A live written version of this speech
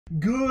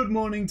Good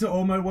morning to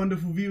all my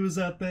wonderful viewers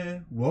out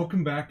there.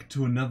 Welcome back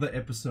to another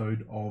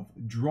episode of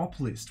Drop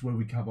List, where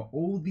we cover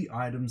all the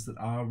items that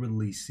are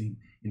releasing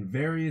in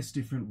various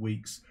different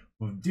weeks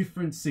of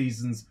different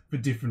seasons for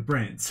different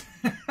brands.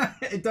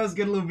 It does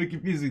get a little bit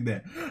confusing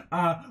there.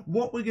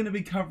 What we're going to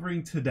be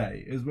covering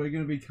today is we're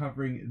going to be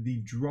covering the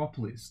drop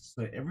list.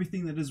 So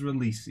everything that is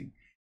releasing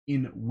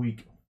in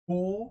week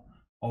 4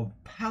 of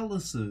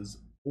Palace's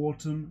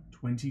Autumn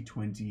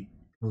 2020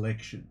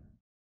 collection.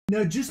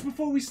 Now, just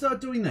before we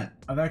start doing that,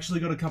 I've actually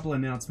got a couple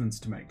announcements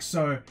to make.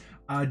 So,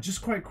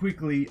 just quite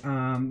quickly,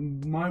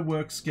 my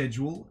work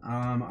schedule,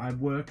 I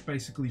work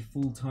basically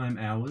full-time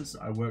hours.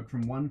 I work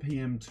from 1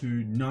 p.m. to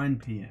 9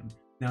 p.m.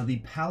 Now, the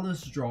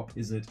Palace drop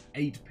is at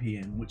 8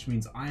 p.m., which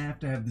means I have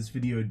to have this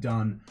video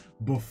done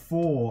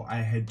before I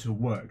head to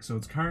work. So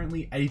it's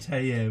currently 8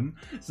 a.m.,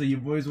 so your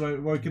boys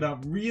woken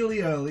up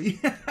really early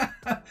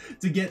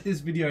to get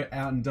this video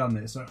out and done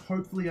there. So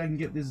hopefully I can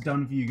get this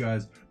done for you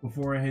guys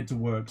before I head to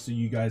work so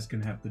you guys can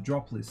have the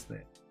drop list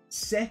there.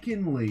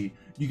 Secondly,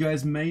 you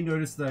guys may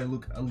notice that I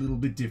look a little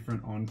bit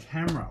different on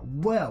camera.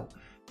 Well,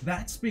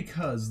 that's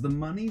because the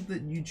money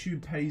that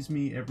YouTube pays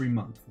me every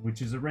month,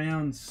 which is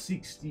around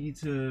 60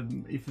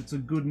 to, if it's a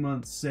good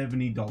month,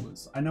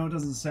 $70. I know it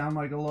doesn't sound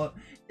like a lot.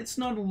 It's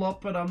not a lot,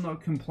 but I'm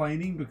not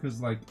complaining because,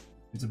 like,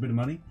 it's a bit of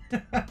money.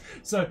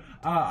 So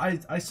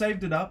I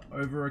saved it up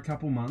over a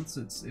couple months.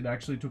 It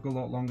actually took a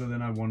lot longer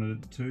than I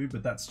wanted it to,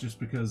 but that's just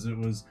because it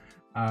was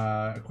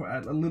a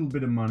little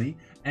bit of money,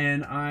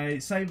 and I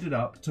saved it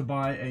up to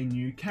buy a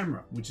new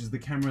camera, which is the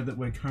camera that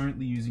we're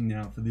currently using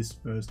now for this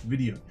first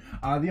video.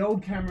 The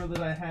old camera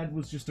that I had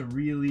was just a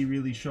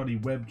really shoddy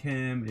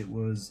webcam. It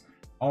was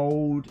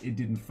old, it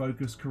didn't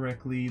focus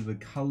correctly, the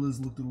colors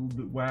looked a little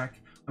bit whack.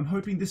 I'm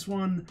hoping this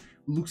one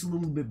looks a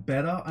little bit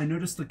better. I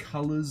noticed the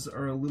colors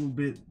are a little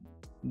bit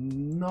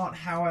not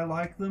how I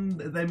like them.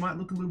 They might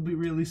look a little bit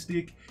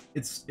realistic.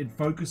 It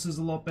focuses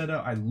a lot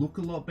better. I look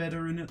a lot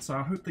better in it, so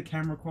I hope the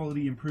camera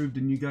quality improved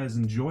and you guys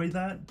enjoy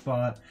that.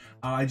 But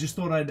I just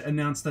thought I'd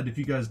announce that if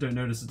you guys don't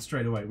notice it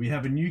straight away. We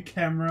have a new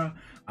camera,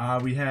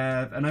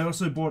 and I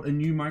also bought a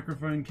new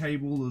microphone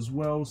cable as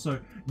well, so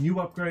new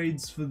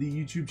upgrades for the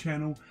YouTube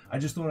channel. I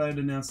just thought I'd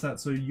announce that,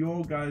 so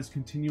your guys'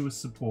 continuous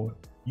support,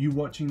 you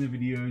watching the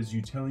videos,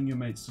 you telling your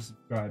mates to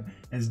subscribe,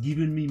 has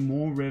given me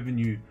more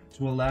revenue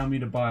to allow me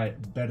to buy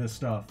better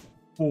stuff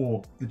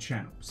for the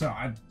channel. So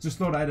I just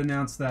thought I'd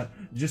announce that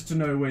just to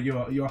know where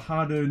your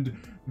hard-earned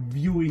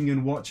viewing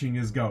and watching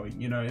is going.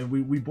 You know,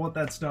 we bought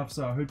that stuff,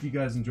 so I hope you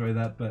guys enjoy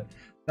that. But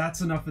that's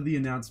enough of the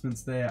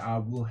announcements there.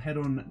 We'll head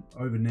on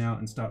over now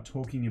and start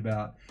talking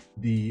about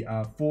the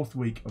 4th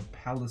week of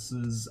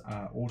Palace's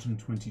Autumn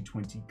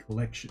 2020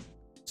 collection.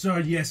 So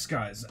yes,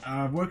 guys,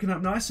 I've woken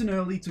up nice and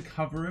early to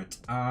cover it.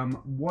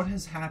 What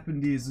has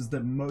happened is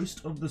that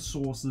most of the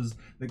sources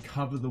that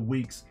cover the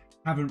weeks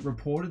haven't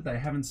reported. They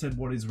haven't said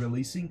what is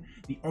releasing.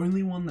 The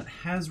only one that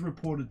has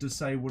reported to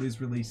say what is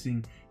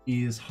releasing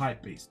is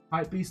HYPEBEAST.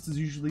 HYPEBEAST is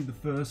usually the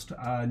first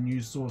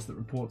news source that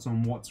reports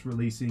on what's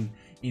releasing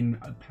in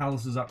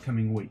Palace's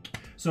upcoming week.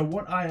 So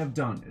what I have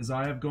done is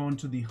I have gone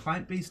to the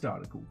HYPEBEAST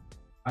article.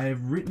 I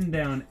have written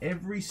down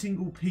every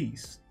single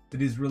piece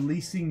that is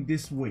releasing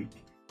this week.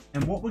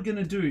 And what we're going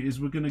to do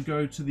is we're going to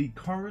go to the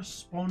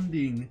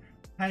corresponding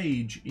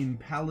page in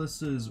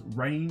Palace's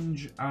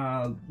range,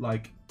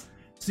 like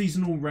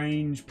seasonal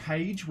range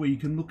page, where you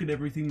can look at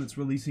everything that's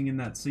releasing in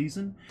that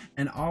season.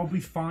 And I'll be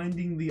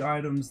finding the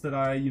items that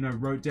I,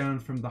 wrote down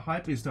from the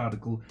HYPEBEAST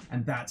article,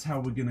 and that's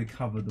how we're going to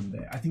cover them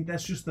there. I think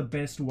that's just the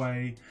best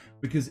way,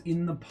 because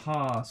in the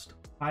past,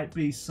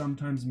 HYPEBEAST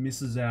sometimes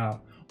misses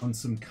out on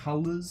some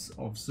colors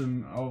of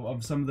some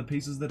of the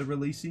pieces that are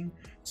releasing.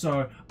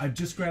 So I've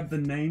just grabbed the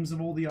names of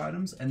all the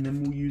items, and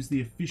then we'll use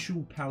the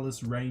official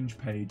Palace range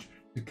page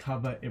to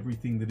cover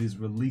everything that is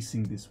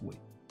releasing this week.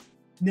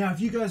 Now,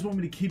 if you guys want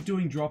me to keep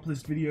doing drop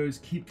list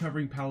videos, keep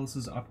covering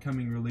Palace's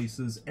upcoming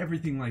releases,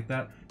 everything like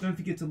that, don't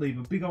forget to leave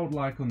a big old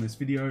like on this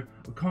video,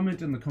 a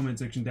comment in the comment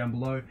section down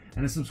below,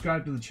 and a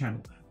subscribe to the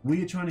channel.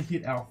 We are trying to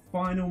hit our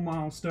final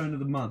milestone of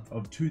the month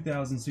of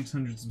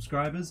 2,600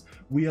 subscribers.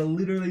 We are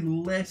literally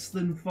less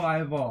than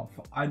 5 off.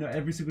 I know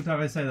every single time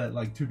I say that,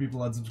 like 2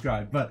 people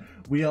unsubscribe, but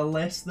we are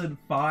less than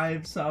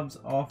 5 subs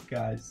off,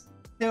 guys.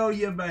 Tell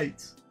your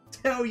mates,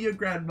 tell your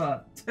grandma,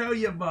 tell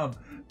your mum.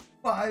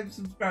 5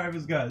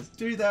 subscribers, guys.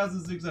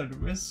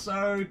 2,600. We're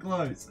so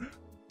close.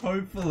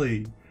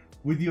 Hopefully,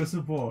 with your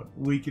support,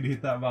 we can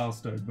hit that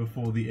milestone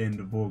before the end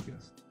of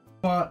August.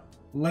 But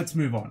let's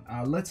move on.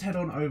 Let's head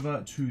on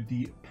over to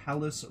the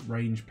Palace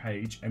range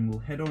page, and we'll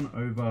head on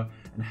over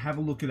and have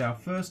a look at our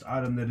first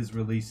item that is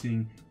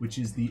releasing, which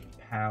is the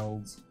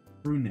Pals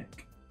crew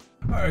neck.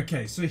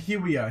 Okay, so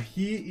here we are.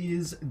 Here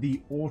is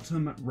the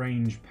autumn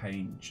range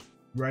page.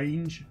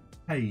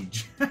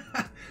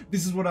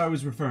 This is what I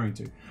was referring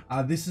to.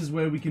 This is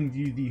where we can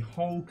view the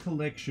whole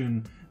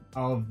collection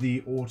of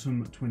the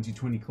Autumn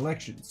 2020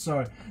 collection.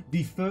 So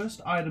the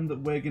first item that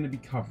we're going to be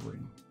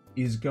covering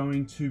is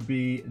going to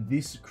be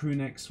this crew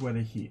neck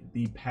sweater here,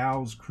 the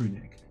Pals crew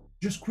neck.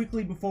 Just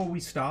quickly before we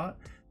start,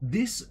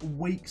 This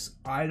week's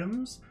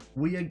items,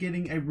 we are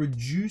getting a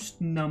reduced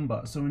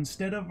number. So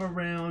instead of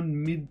around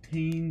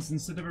mid-teens,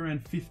 instead of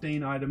around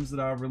 15 items that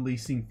are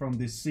releasing from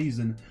this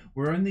season,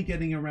 we're only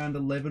getting around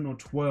 11 or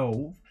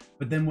 12.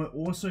 But then we're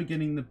also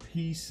getting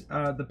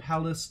the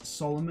Palace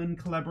Solomon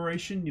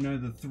collaboration, you know,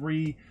 the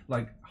 3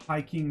 like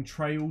hiking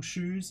trail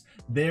shoes.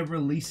 They're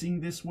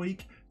releasing this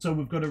week. So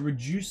we've got a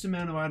reduced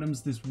amount of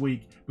items this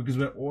week because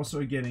we're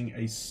also getting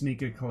a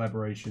sneaker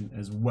collaboration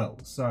as well.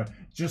 So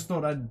just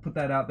thought I'd put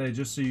that out there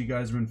just so you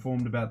guys are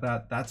informed about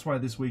that. That's why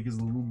this week is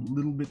a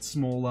little bit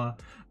smaller.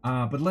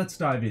 But let's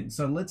dive in.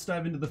 So let's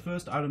dive into the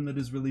first item that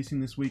is releasing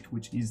this week,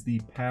 which is the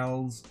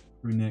Pals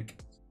crewneck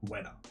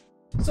sweater.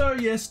 So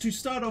yes, to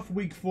start off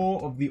week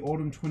 4 of the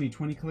Autumn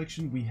 2020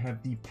 collection, we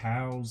have the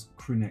Pals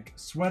crewneck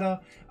sweater.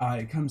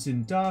 It comes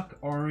in dark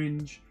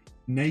orange,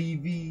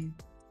 navy,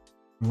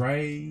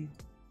 gray,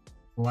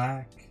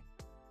 black,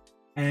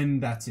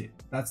 and that's it.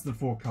 That's the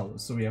 4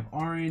 colors. So we have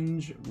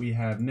orange, we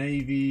have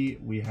navy,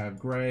 we have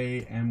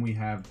gray, and we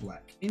have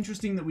black.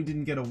 Interesting that we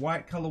didn't get a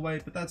white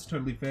colorway, but that's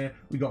totally fair.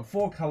 We got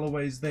 4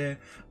 colorways there.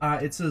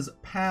 It says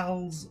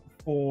Pals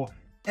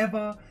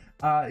Forever,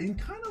 in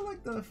kind of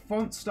like the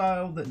font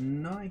style that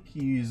Nike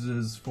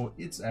uses for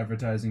its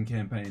advertising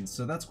campaigns.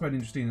 So that's quite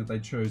interesting that they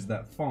chose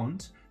that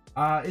font.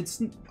 I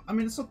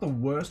mean, it's not the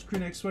worst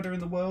crewneck sweater in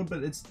the world,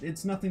 but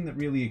it's nothing that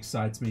really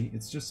excites me.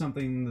 It's just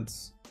something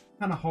that's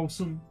kind of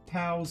wholesome.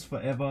 Pals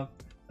Forever.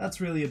 That's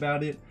really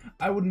about it.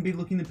 I wouldn't be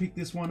looking to pick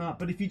this one up,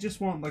 but if you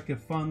just want like a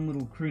fun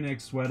little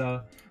crewneck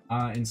sweater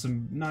in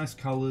some nice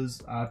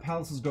colors,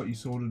 Pals has got you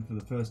sorted for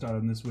the first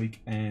item this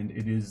week, and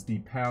it is the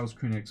Pals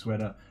crewneck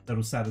sweater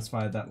that'll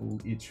satisfy that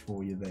little itch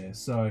for you there.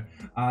 So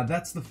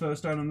that's the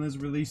first item that's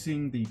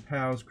releasing, the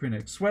Pals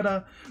crewneck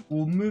sweater.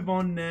 We'll move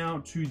on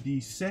now to the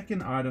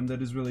second item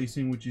that is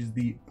releasing, which is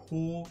the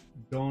Poor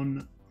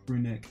Don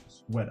crewneck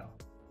sweater.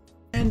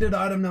 And at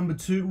item number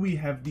 2, we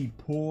have the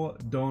Poor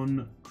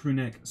Don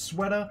crewneck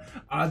sweater.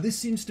 This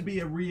seems to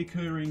be a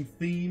reoccurring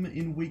theme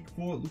in week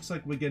 4. It looks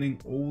like we're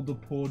getting all the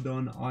Poor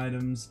Don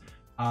items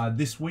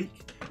this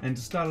week. And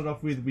to start it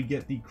off with, we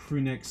get the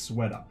crewneck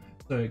sweater.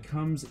 So it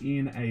comes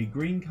in a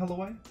green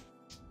colorway,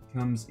 it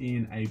comes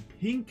in a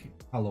pink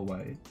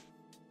colorway,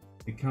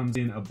 it comes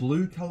in a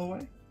blue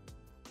colorway,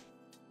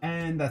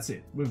 and that's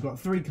it. We've got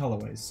 3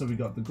 colorways. So we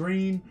got the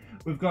green,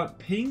 we've got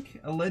pink.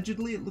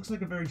 Allegedly, it looks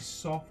like a very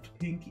soft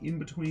pink in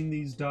between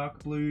these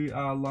dark blue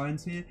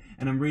lines here.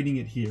 And I'm reading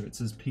it here. It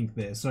says pink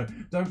there. So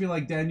don't be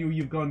like, Daniel,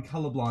 you've gone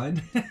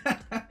colorblind.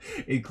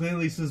 It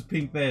clearly says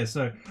pink there.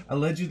 So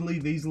allegedly,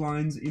 these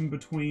lines in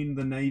between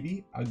the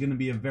navy are going to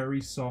be a very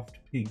soft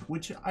pink,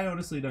 which I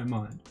honestly don't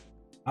mind.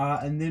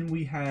 And then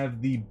we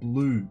have the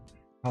blue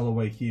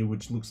colorway here,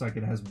 which looks like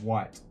it has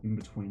white in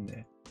between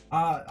there.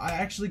 I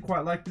actually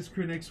quite like this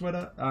crewneck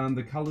sweater.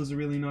 The colors are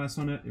really nice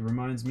on it. It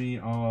reminds me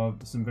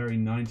of some very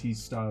 90s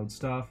styled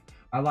stuff.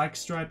 I like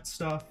striped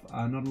stuff.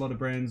 Not a lot of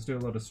brands do a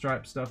lot of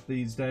striped stuff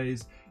these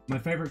days. My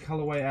favorite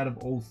colorway out of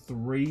all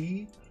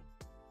 3,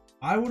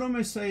 I would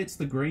almost say it's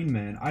the green,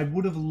 man. I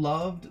would have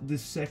loved the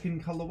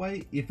second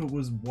colorway if it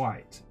was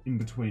white in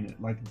between it,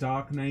 like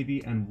dark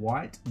navy and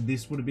white.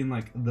 This would have been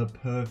like the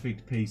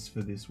perfect piece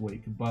for this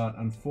week, but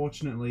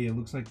unfortunately it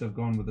looks like they've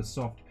gone with a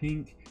soft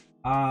pink.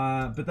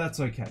 But that's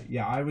okay.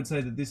 Yeah, I would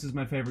say that this is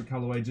my favorite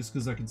colorway just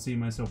because I can see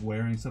myself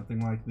wearing something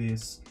like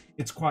this.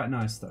 It's quite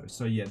nice though.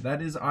 So yeah,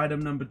 that is item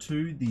number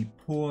 2, the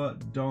Poor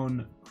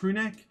Don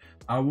crewneck.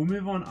 We'll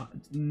move on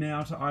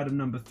now to item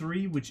number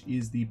 3, which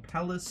is the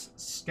Palace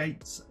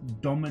Skates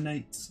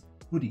Dominates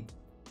hoodie.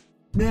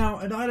 Now,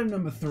 at item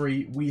number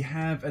 3, we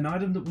have an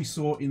item that we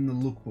saw in the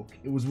lookbook.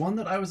 It was one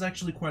that I was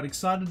actually quite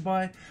excited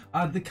by.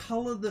 The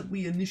color that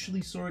we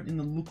initially saw it in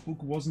the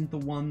lookbook wasn't the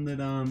one that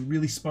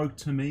really spoke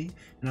to me,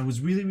 and I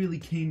was really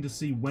keen to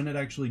see when it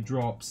actually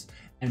drops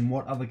and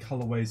what other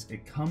colorways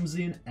it comes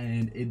in,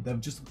 and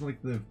they've just looked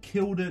like they've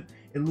killed it.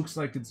 It looks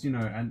like it's, you know,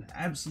 an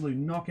absolute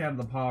knockout of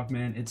the park,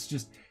 man.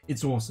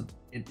 It's awesome.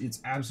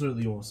 It's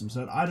absolutely awesome.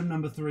 So at item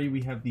number 3,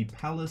 we have the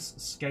Palace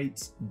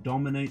Skates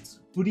Dominates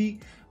hoodie.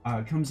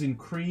 It comes in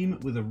cream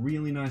with a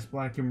really nice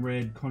black and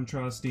red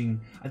contrasting.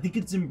 I think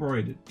it's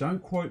embroidered.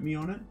 Don't quote me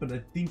on it, but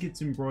I think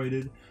it's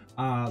embroidered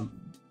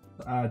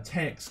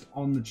text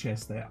on the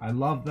chest there. I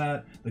love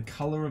that. The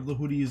color of the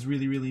hoodie is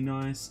really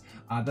nice.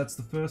 That's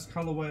the first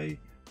colorway.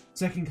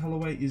 Second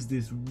colorway is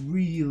this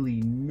really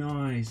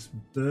nice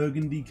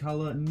burgundy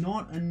color.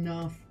 Not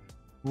enough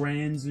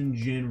brands in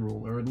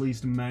general, or at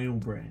least male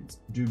brands,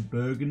 do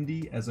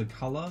burgundy as a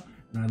color,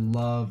 and I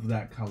love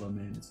that color,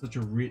 man. It's such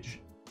a rich,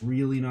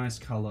 really nice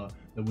color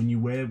that when you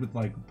wear with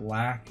like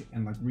black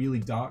and like really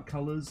dark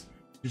colors,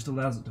 just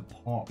allows it to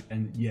pop.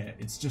 And yeah,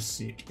 it's just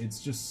sick.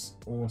 It's just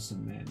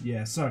awesome, man.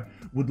 Yeah, so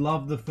would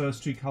love the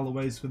first 2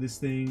 colorways for this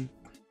thing.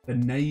 The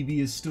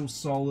navy is still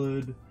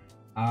solid.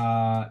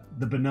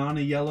 The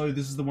banana yellow,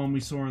 this is the one we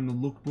saw in the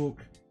lookbook,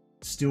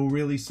 still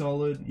really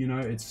solid. You know,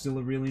 it's still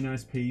a really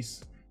nice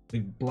piece. The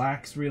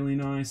black's really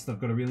nice. They've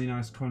got a really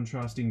nice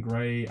contrasting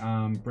gray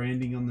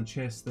branding on the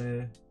chest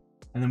there.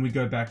 and then we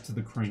go back to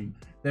the cream.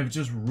 They've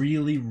just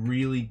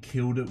really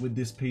killed it with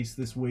this piece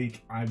this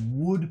week. I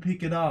would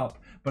pick it up,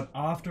 but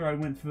after I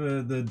went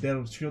for the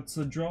Del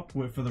Schutzer drop,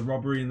 for the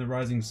Robbery and the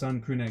Rising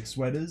Sun crewneck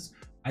sweaters,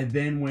 I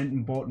then went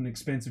and bought an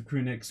expensive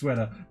crewneck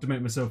sweater to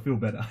make myself feel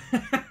better.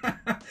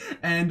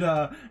 And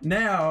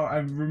now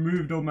I've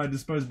removed all my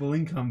disposable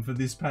income for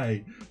this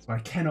pay, so I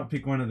cannot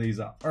pick one of these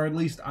up, or at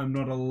least I'm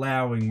not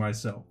allowing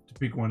myself to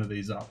pick one of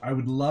these up. I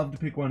would love to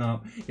pick one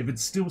up. If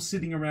it's still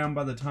sitting around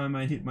by the time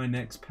I hit my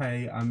next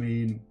pay, I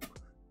mean,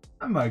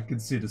 I might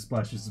consider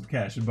splashing some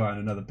cash and buying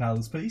another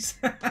Palace piece.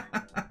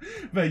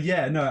 But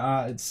yeah,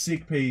 no, it's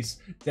sick piece.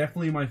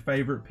 Definitely my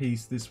favorite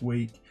piece this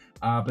week.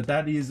 But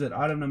that is at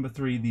item number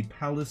 3, the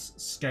Palace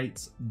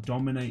Skates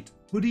Dominate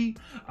hoodie.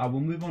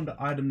 We'll move on to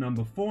item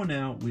number 4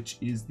 now, which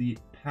is the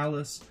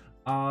Palace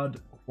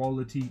Ard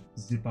Quality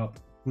Zip Up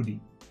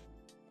hoodie.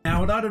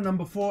 Now at item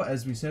number 4,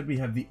 as we said, we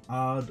have the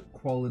Ard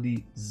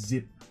Quality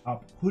Zip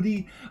Up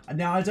hoodie.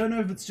 Now I don't know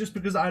if it's just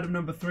because item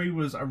number 3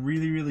 was a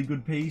really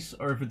good piece,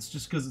 or if it's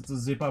just because it's a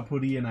zip up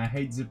hoodie and I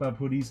hate zip up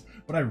hoodies,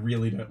 but I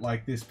really don't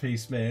like this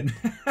piece, man.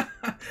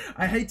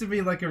 I hate to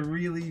be like a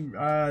really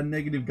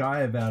negative guy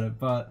about it,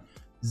 but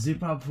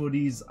zip up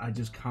hoodies I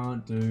just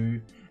can't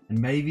do. And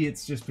maybe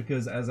it's just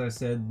because, as I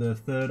said, the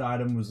third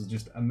item was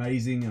just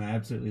amazing and I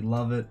absolutely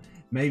love it.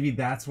 Maybe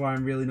that's why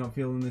I'm really not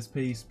feeling this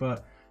piece,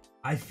 but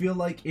I feel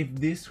like if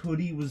this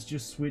hoodie was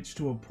just switched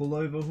to a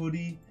pullover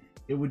hoodie,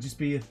 it would just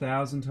be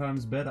 1,000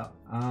 times better.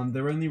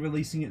 They're only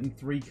releasing it in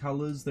 3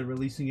 colors. They're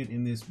releasing it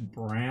in this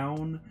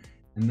brown,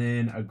 and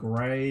then a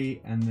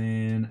gray, and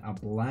then a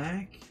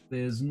black.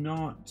 There's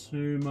not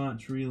too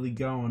much really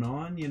going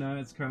on, you know,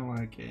 it's kind of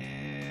like,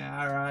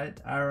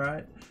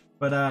 alright.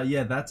 But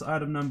yeah, that's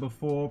item number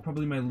 4,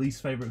 probably my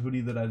least favorite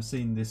hoodie that I've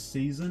seen this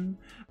season.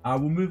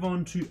 We'll move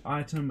on to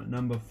item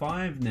number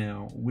 5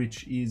 now,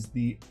 which is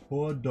the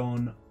Pour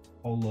Don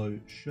polo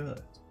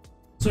shirt.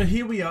 So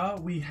here we are,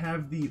 we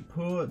have the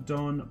Pour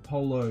Don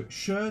polo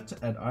shirt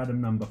at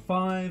item number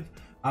 5.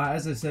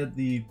 As I said,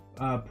 the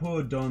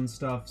Pour Don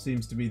stuff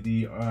seems to be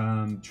the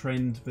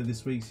trend for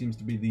this week, seems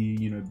to be the,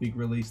 you know, big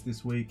release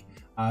this week.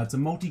 It's a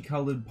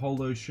multicolored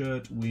polo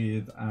shirt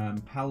with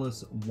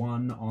Palace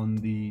 1 on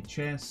the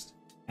chest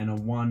and a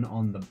 1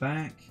 on the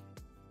back.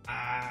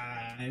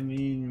 I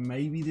mean,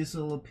 maybe this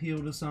will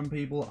appeal to some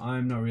people.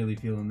 I'm not really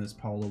feeling this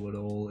polo at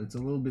all. It's a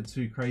little bit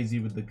too crazy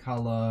with the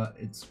color.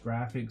 Its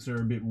graphics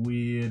are a bit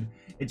weird.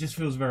 It just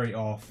feels very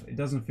off. It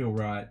doesn't feel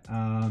right.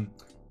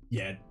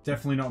 Yeah,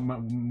 definitely not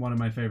one of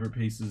my favorite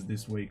pieces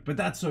this week, but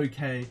that's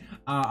okay.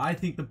 I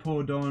think the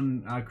Pour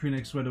Don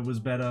crewneck sweater was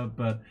better,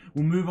 but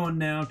we'll move on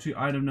now to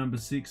item number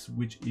 6,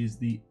 which is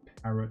the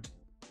parrot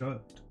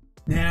shirt.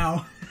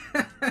 Now,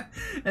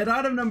 at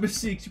item number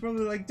 6, you're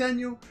probably like,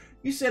 Daniel,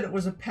 you said it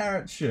was a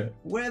parrot shirt.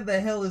 Where the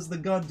hell is the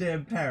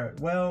goddamn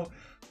parrot? Well,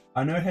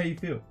 I know how you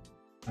feel.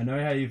 I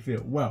know how you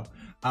feel. Well,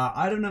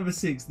 item number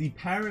 6, the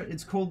parrot,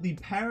 it's called the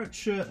parrot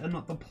shirt and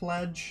not the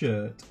plaid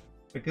shirt,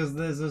 because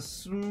there's a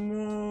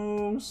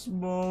small,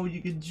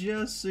 you can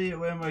just see it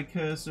where my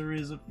cursor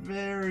is, a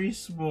very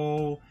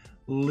small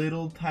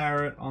little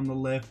parrot on the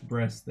left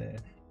breast there.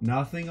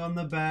 Nothing on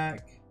the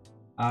back.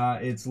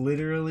 It's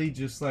literally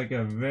just like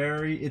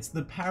it's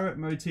the parrot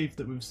motif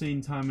that we've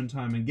seen time and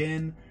time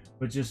again,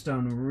 but just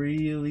done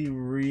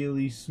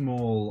really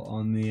small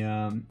on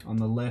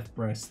the left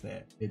breast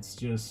there. It's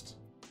just,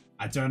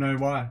 I don't know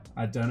why.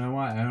 I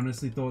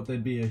honestly thought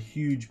there'd be a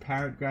huge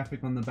parrot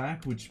graphic on the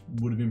back, which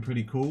would have been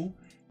pretty cool.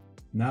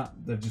 Nah,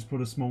 they've just put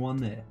a small one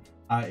there.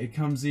 It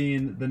comes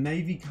in the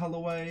navy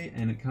colorway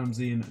and it comes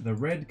in the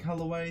red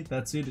colorway.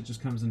 That's it. It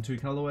just comes in 2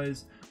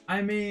 colorways.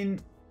 I mean,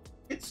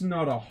 it's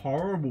not a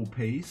horrible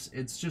piece.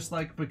 It's just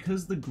like,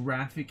 because the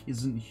graphic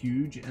isn't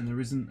huge and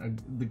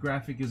the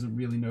graphic isn't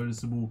really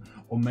noticeable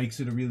or makes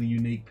it a really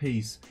unique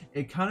piece,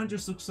 it kind of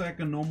just looks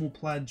like a normal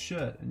plaid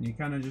shirt, and you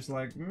kind of just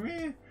like,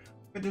 meh.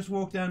 I could just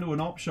walk down to an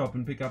op shop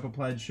and pick up a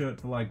plaid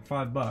shirt for like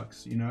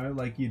 $5, you know,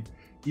 like you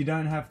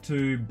don't have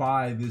to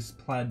buy this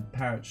plaid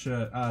parrot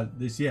shirt,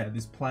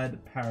 this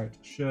plaid parrot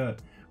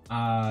shirt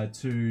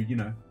to, you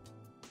know,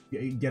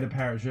 get a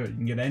parrot shirt. You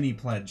can get any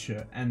plaid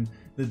shirt, and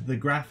the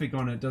graphic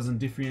on it doesn't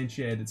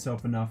differentiate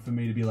itself enough for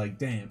me to be like,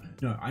 damn,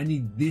 no, I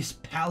need this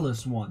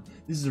Palace one.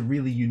 This is a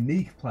really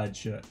unique plaid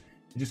shirt.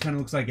 It just kind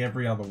of looks like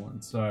every other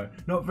one. So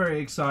not very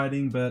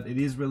exciting, but it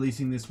is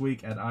releasing this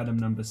week at item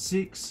number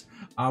 6.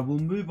 We'll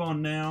move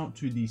on now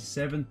to the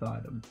 7th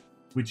item,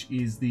 which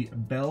is the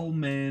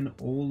Bellman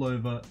All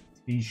Over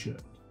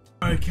t-shirt.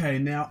 Okay,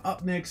 now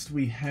up next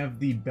we have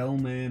the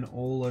Bellman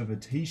All Over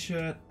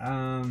t-shirt.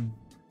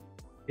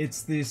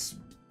 It's this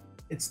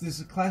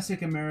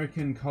classic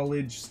American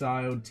college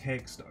styled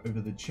text over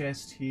the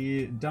chest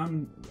here,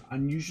 done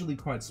unusually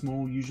quite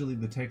small. Usually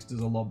the text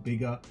is a lot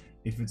bigger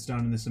if it's done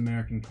in this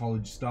American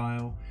college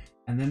style.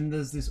 And then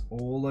there's this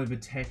all over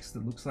text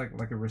that looks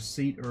like a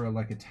receipt or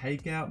like a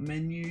takeout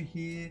menu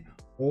here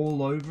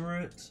all over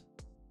it.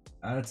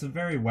 It's a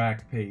very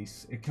whack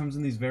piece. It comes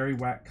in these very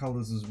whack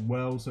colors as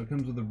well. So it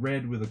comes with a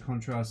red with a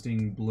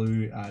contrasting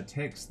blue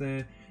text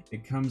there.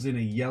 It comes in a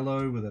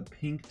yellow with a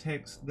pink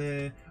text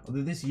there.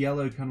 Although this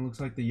yellow kind of looks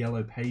like the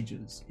yellow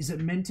pages. Is it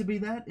meant to be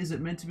that? Is it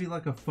meant to be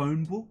like a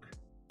phone book?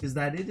 Is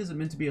that it? Is it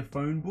meant to be a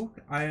phone book?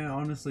 I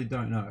honestly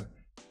don't know.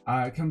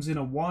 It comes in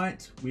a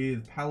white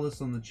with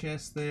Palace on the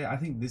chest there. I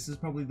think this is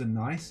probably the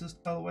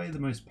nicest colorway, the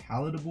most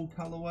palatable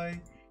colorway.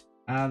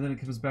 Then it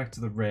comes back to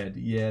the red.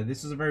 Yeah,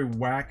 this is a very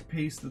whack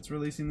piece that's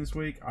releasing this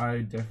week. I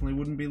definitely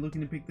wouldn't be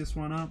looking to pick this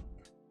one up.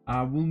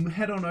 We'll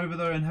head on over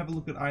though and have a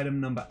look at item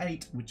number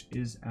 8, which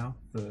is our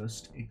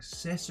first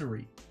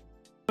accessory.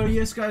 So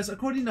yes guys,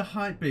 according to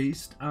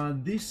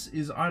HYPEBEAST, this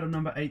is item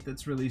number 8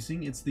 that's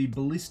releasing. It's the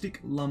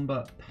Ballistic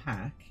Lumber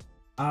Pack.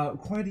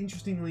 Quite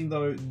interestingly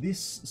though,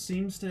 this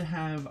seems to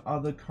have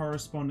other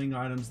corresponding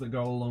items that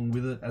go along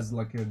with it as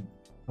like a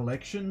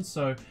collection.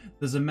 So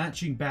there's a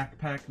matching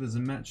backpack, there's a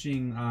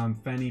matching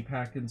fanny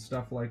pack and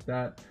stuff like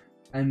that.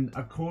 And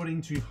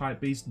according to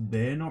HYPEBEAST,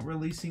 they're not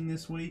releasing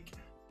this week.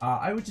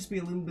 I would just be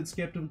a little bit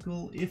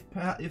skeptical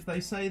if they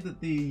say that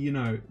the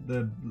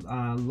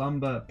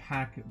lumber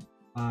pack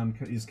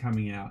is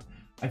coming out.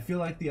 I feel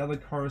like the other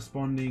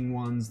corresponding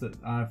ones that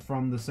are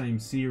from the same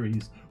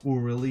series will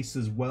release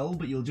as well,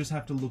 but you'll just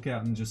have to look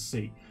out and just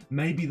see.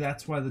 Maybe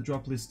that's why the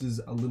drop list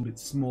is a little bit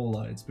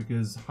smaller. It's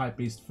because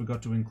HYPEBEAST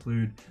forgot to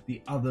include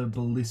the other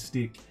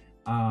ballistic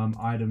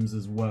items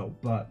as well,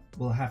 but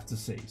we'll have to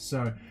see.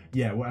 So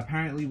yeah, well,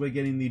 apparently we're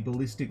getting the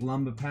Ballistic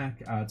Lumber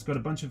Pack. It's got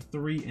a bunch of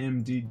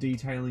 3M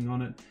detailing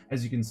on it.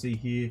 As you can see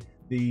here,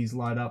 these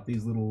light up,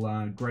 these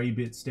little gray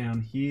bits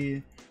down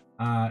here.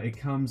 It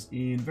comes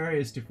in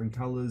various different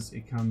colors.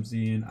 It comes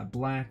in a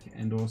black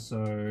and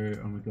also,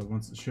 oh my god,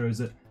 once it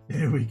shows it,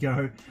 there we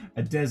go,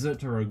 a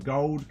desert or a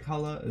gold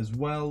color as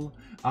well.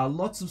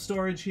 Lots of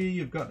storage here.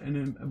 You've got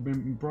an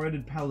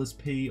embroidered Palace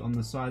P on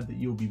the side that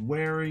you'll be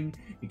wearing.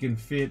 You can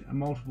fit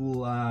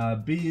multiple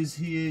beers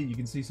here. You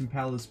can see some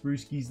Palace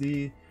brewskis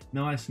there.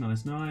 Nice,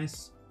 nice,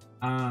 nice.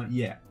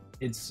 Yeah.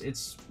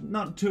 It's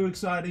not too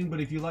exciting, but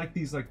if you like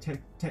these like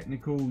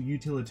technical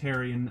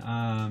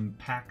utilitarian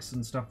packs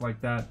and stuff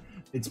like that,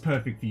 it's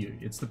perfect for you.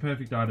 It's the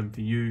perfect item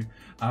for you.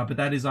 But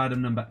that is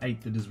item number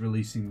 8 that is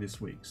releasing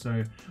this week.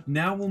 So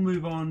now we'll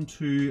move on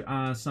to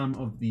some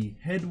of the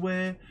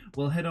headwear.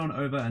 We'll head on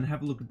over and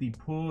have a look at the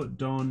Pour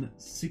Don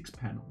 6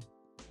 panel.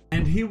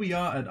 And here we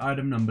are at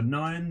item number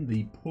 9,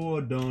 the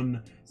Pour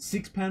Don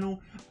 6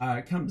 panel.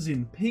 It comes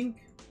in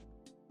pink.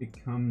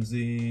 It comes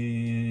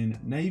in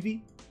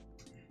navy.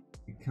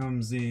 It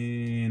comes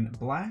in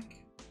black,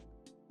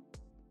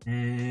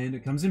 and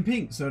it comes in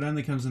pink, so it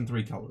only comes in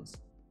 3 colors.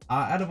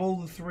 Out of all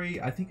the 3,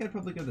 I think I'd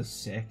probably go the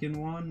second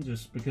one,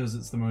 just because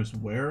it's the most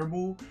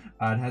wearable.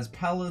 It has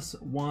Palace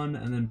 1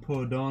 and then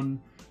Pour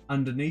Don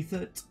underneath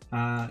it.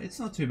 It's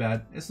not too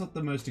bad. It's not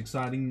the most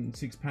exciting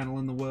 6 panel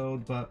in the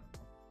world, but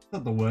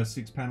not the worst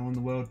 6 panel in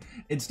the world.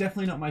 It's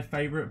definitely not my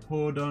favorite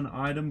Pour Don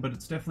item, but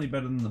it's definitely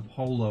better than the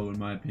polo in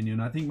my opinion.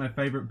 I think my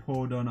favorite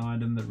Pour Don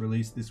item that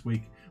released this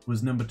week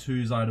was number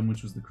 2's item,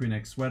 which was the crew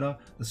neck sweater,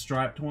 the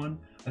striped one.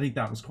 I think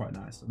that was quite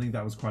nice. I think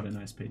that was quite a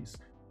nice piece.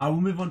 I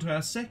will move on to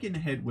our second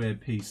headwear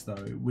piece though,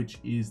 which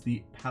is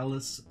the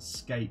Palace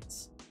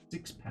Skates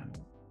 6 panel.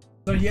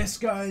 So yes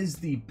guys,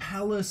 the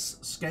Palace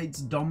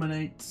Skates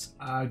Dominates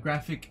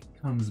graphic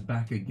comes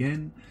back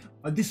again,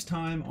 this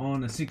time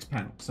on a 6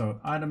 panel. So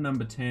item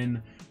number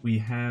 10, we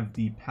have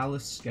the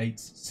Palace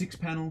Skates 6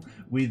 panel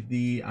with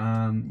the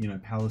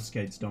Palace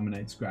Skates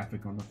Dominates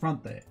graphic on the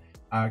front there.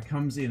 It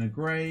comes in a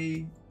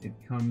gray, it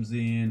comes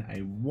in a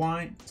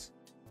white.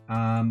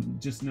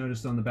 Just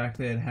noticed on the back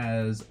there it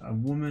has a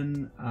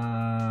woman,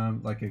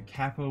 like a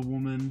Kappa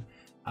woman,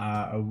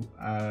 a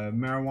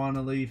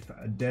marijuana leaf,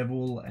 a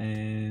devil,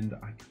 and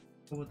I can't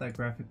remember what that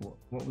graphic was.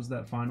 What was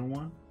that final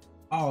one?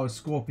 Oh, a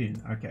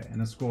scorpion. Okay,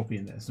 and a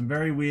scorpion there. Some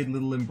very weird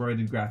little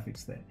embroidered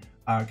graphics there.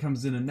 It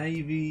comes in a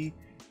navy.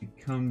 It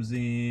comes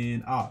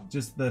in,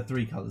 just the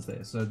 3 colors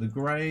there. So the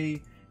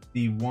gray,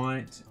 the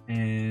white,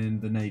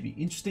 and the navy.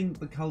 Interesting,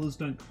 the colors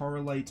don't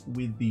correlate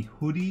with the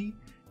hoodie,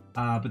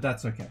 but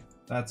that's okay.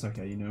 That's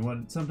okay. You know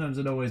what? Sometimes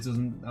it always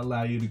doesn't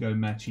allow you to go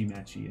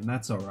matchy-matchy, and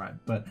that's all right.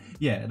 But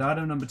yeah, at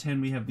item number 10,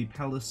 we have the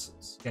Palace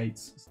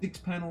Skates 6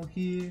 panel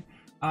here.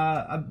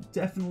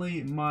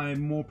 Definitely my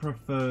more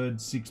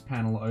preferred 6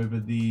 panel over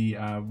the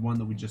one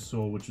that we just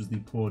saw, which was the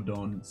Pour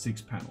Don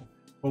 6 panel.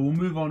 But we'll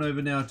move on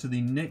over now to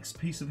the next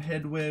piece of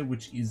headwear,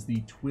 which is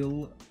the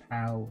Twill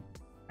Pal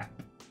Cap.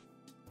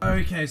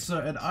 Okay, so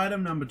at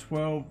item number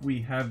 12,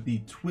 we have the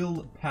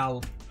Twill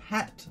Pal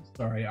Hat.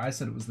 Sorry, I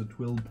said it was the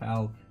Twill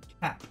Pal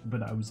Cap,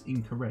 but I was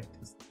incorrect.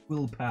 It's the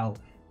Twill Pal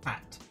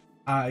Hat.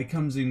 It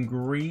comes in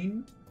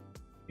green.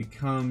 It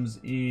comes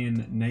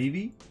in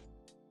navy.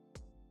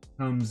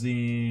 Comes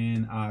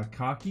in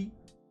khaki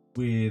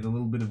with a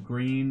little bit of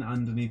green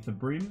underneath the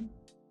brim.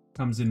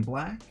 Comes in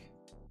black.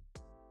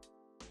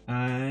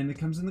 And it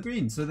comes in the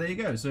green. So there you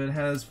go. So it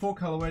has 4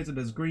 colorways. It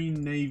has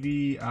green,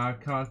 navy,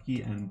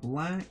 khaki, and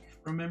black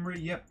from memory.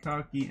 Yep,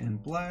 khaki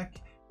and black.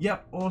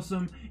 Yep,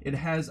 awesome. It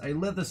has a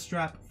leather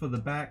strap for the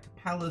back,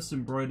 Palace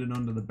embroidered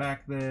onto the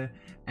back there,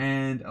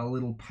 and a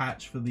little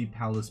patch for the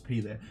Palace P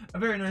there. A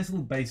very nice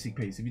little basic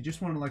piece. If you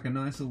just want like a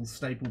nice little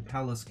staple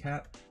Palace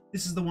cap,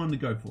 this is the one to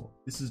go for.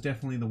 This is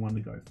definitely the one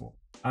to go for.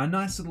 A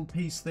nice little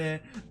piece there.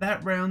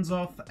 That rounds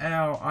off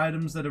our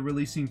items that are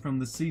releasing from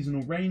the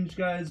seasonal range,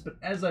 guys. But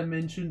as I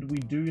mentioned, we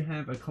do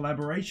have a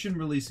collaboration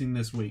releasing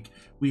this week.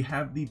 We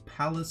have the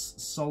Palace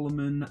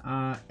Solomon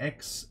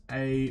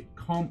XA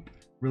comp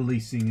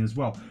releasing as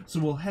well. So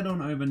we'll head on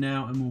over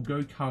now and we'll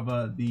go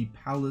cover the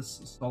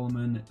Palace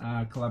Solomon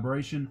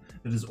collaboration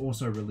that is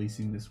also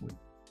releasing this week.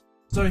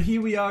 So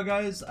here we are,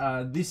 guys.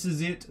 This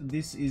is it.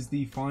 This is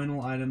the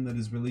final item that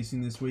is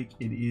releasing this week.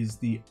 It is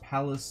the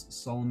Palace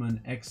Solomon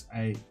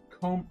XA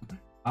comp.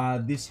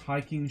 This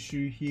hiking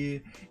shoe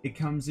here. It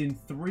comes in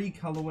 3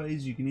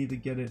 colorways. You can either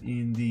get it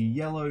in the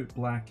yellow,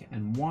 black,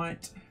 and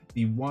white,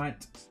 the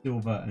white,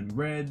 silver, and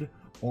red,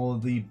 or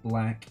the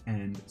black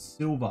and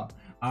silver.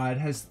 It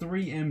has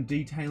 3M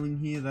detailing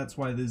here. That's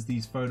why there's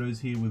these photos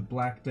here with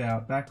blacked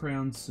out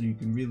backgrounds, so you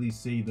can really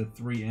see the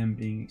 3M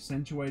being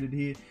accentuated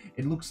here.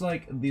 It looks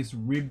like this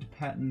ribbed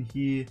pattern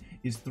here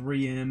is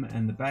 3M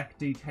and the back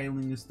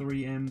detailing is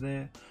 3M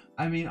there.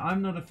 I mean,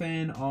 I'm not a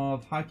fan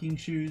of hiking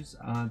shoes.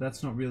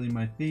 That's not really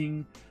my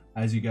thing.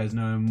 As you guys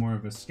know, I'm more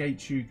of a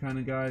skate shoe kind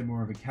of guy,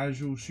 more of a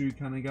casual shoe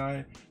kind of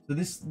guy. So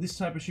this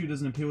type of shoe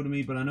doesn't appeal to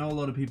me, but I know a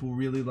lot of people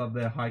really love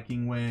their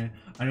hiking wear.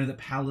 I know that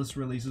Palace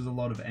releases a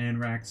lot of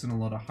Anrax and a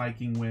lot of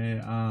hiking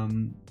wear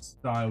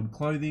styled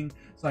clothing.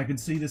 So I could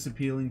see this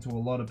appealing to a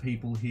lot of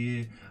people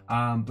here.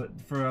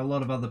 But for a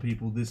lot of other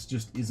people, this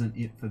just isn't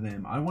it for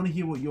them. I want to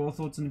hear what your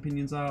thoughts and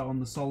opinions are on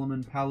the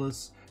Solomon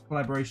Palace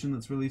collaboration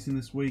that's releasing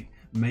this week.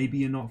 Maybe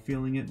you're not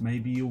feeling it,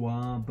 maybe you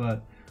are,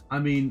 but I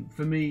mean,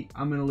 for me,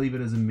 I'm going to leave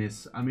it as a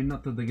miss. I mean,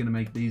 not that they're going to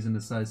make these in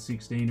a size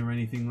 16 or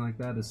anything like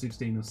that, a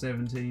 16 or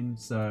 17,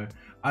 so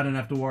I don't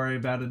have to worry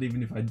about it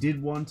even if I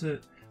did want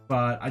it,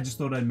 but I just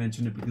thought I'd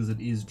mention it because it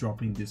is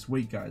dropping this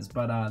week, guys.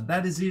 But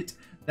that is it.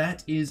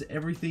 That is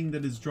everything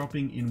that is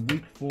dropping in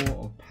week 4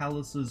 of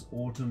Palace's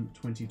Autumn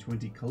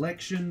 2020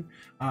 collection.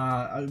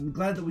 I'm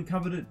glad that we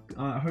covered it.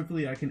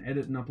 Hopefully I can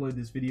edit and upload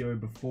this video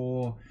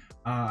before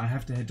I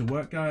have to head to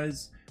work,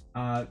 guys.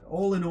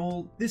 All in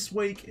all, this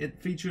week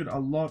it featured a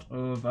lot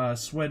of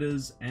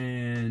sweaters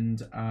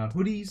and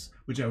hoodies,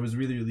 which I was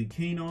really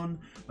keen on.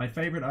 My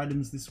favorite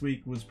items this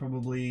week was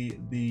probably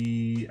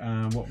the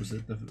what was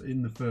it,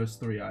 in the first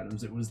 3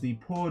 items, it was the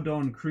Pour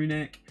Don crew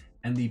neck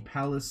and the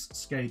Palace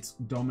Skates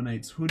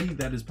Dominates hoodie.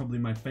 That is probably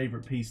my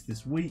favorite piece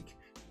this week.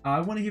 I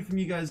want to hear from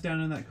you guys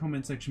down in that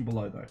comment section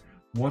below though.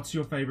 What's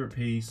your favorite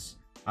piece?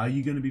 Are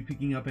you going to be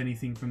picking up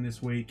anything from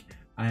this week?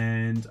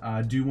 And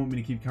do you want me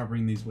to keep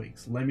covering these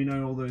weeks? Let me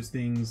know all those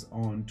things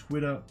on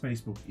Twitter,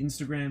 Facebook,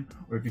 Instagram,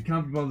 or if you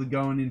can't be bothered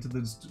going into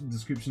the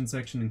description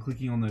section and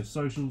clicking on those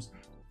socials,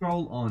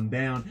 scroll on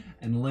down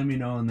and let me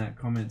know in that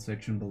comment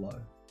section below.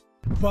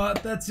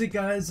 But that's it,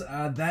 guys.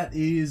 That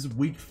is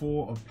week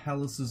 4 of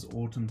Palace's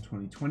Autumn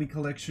 2020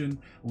 collection.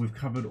 We've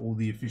covered all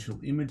the official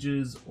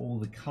images, all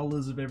the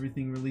colors of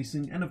everything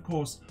releasing, and of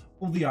course,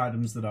 all the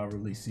items that are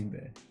releasing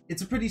there.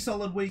 It's a pretty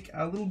solid week,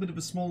 a little bit of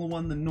a smaller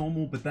one than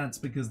normal, but that's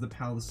because the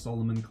Palace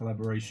Solomon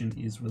collaboration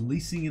is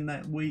releasing in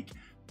that week.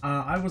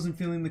 I wasn't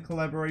feeling the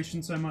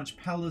collaboration so much.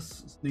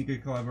 Palace sneaker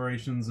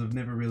collaborations have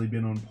never really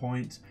been on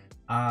point.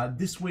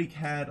 This week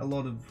had a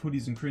lot of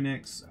hoodies and crew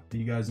necks.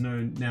 You guys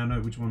now know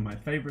which one my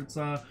favorites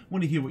are.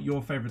 Want to hear what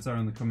your favorites are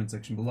in the comment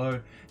section below,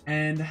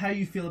 and how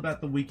you feel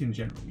about the week in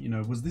general. You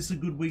know, was this a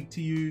good week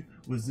to you?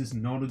 Was this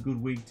not a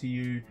good week to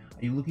you?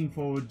 Are you looking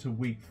forward to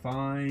week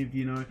 5?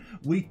 You know,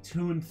 week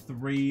 2 and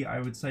 3, I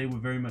would say were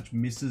very much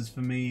misses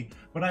for me,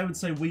 but I would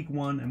say week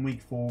 1 and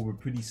week 4 were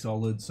pretty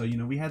solid. So, you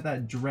know, we had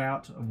that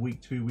drought of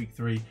week 2, week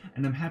 3,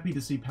 and I'm happy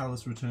to see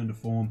Palace return to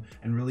form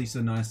and release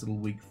a nice little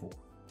week 4.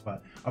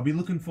 But I'll be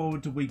looking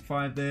forward to week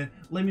 5 there.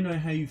 Let me know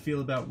how you feel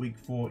about week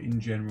 4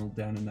 in general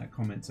down in that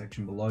comment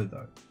section below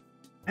though.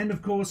 And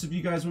of course, if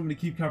you guys want me to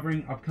keep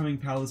covering upcoming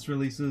Palace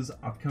releases,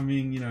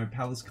 upcoming, you know,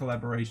 Palace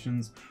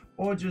collaborations,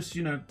 or just,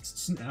 you know,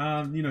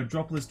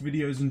 drop list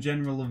videos in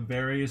general of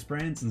various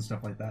brands and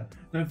stuff like that,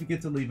 don't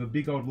forget to leave a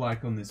big old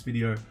like on this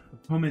video,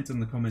 a comment in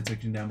the comment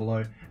section down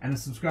below, and a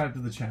subscribe to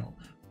the channel.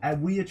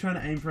 And we are trying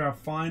to aim for our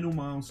final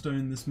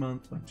milestone this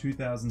month of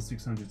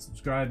 2,600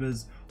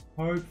 subscribers.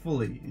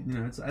 Hopefully, you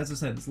know, it's, as I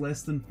said, it's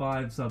less than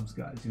 5 subs,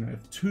 guys. You know,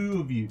 if 2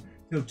 of you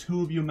tell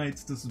 2 of your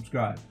mates to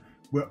subscribe,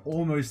 we're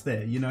almost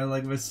there. You know,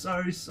 like, we're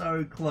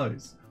so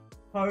close.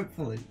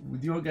 Hopefully,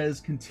 with your guys'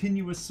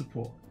 continuous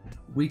support,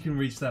 we can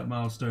reach that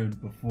milestone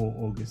before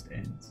August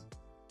ends.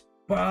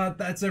 But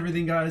that's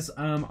everything, guys.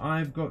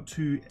 I've got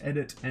to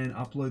edit and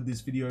upload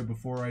this video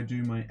before I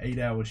do my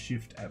 8-hour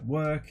shift at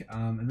work,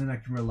 and then I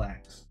can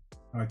relax.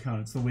 I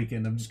can't, it's the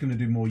weekend. I'm just going to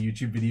do more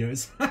YouTube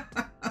videos.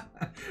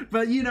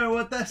 But you know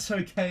what, that's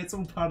okay. It's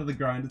all part of the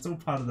grind. It's all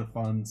part of the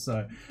fun,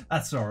 so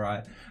that's all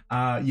right.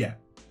 Yeah,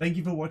 thank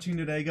you for watching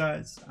today,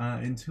 guys.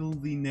 Until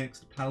the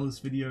next Palace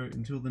video,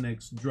 until the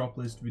next drop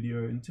list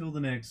video, until the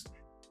next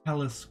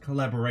Palace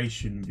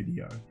collaboration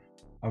video,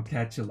 I'll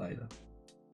catch you later.